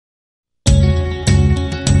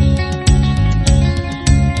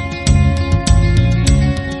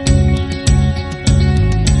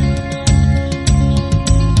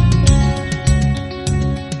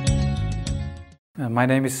My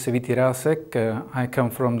name is Vit Jirasek. I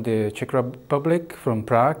come from the Czech Republic, from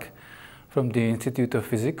Prague, from the Institute of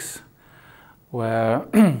Physics, where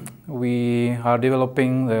we are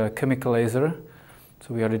developing the chemical laser.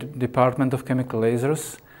 So we are the Department of Chemical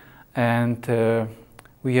Lasers, and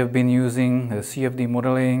we have been using CFD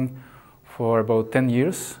modeling for about 10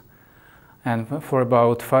 years. And for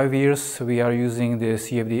about 5 years, we are using the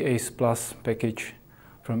CFD-ACE Plus package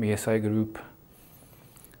from ESI Group.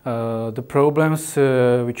 The problems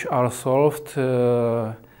which are solved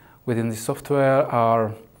within the software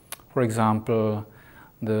are, for example,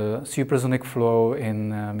 the supersonic flow in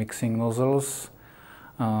mixing nozzles,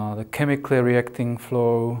 the chemically reacting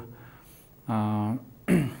flow,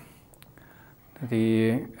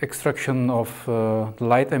 the extraction of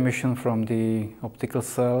light emission from the optical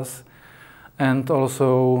cells, and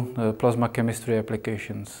also plasma chemistry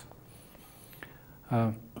applications.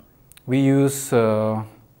 We use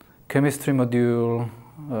chemistry module,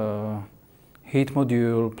 heat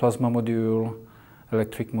module, plasma module,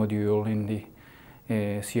 electric module in the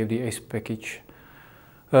CFD-ACE package.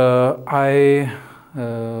 I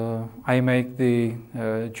make the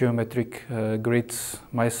geometric grids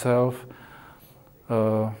myself.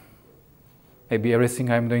 Maybe everything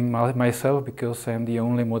I'm doing myself, because I'm the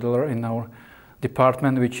only modeler in our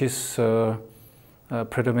department which is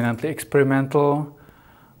predominantly experimental.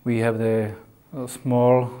 We have the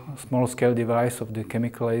small scale device of the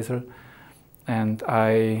chemical laser, and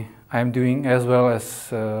I'm doing as well as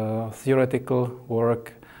theoretical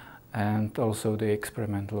work and also the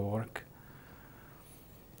experimental work.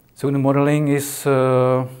 So the modeling is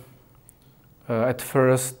at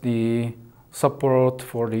first the support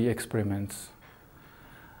for the experiments,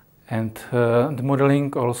 and the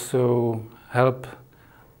modeling also help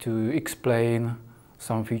to explain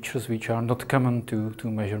some features which are not common to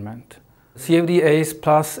measurement. CFD-ACE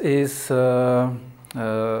Plus is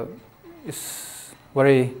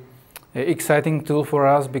very exciting tool for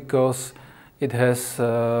us because it has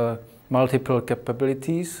multiple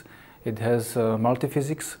capabilities. It has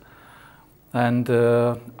multiphysics, and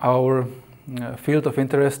our field of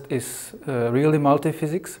interest is really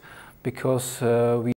multiphysics, because we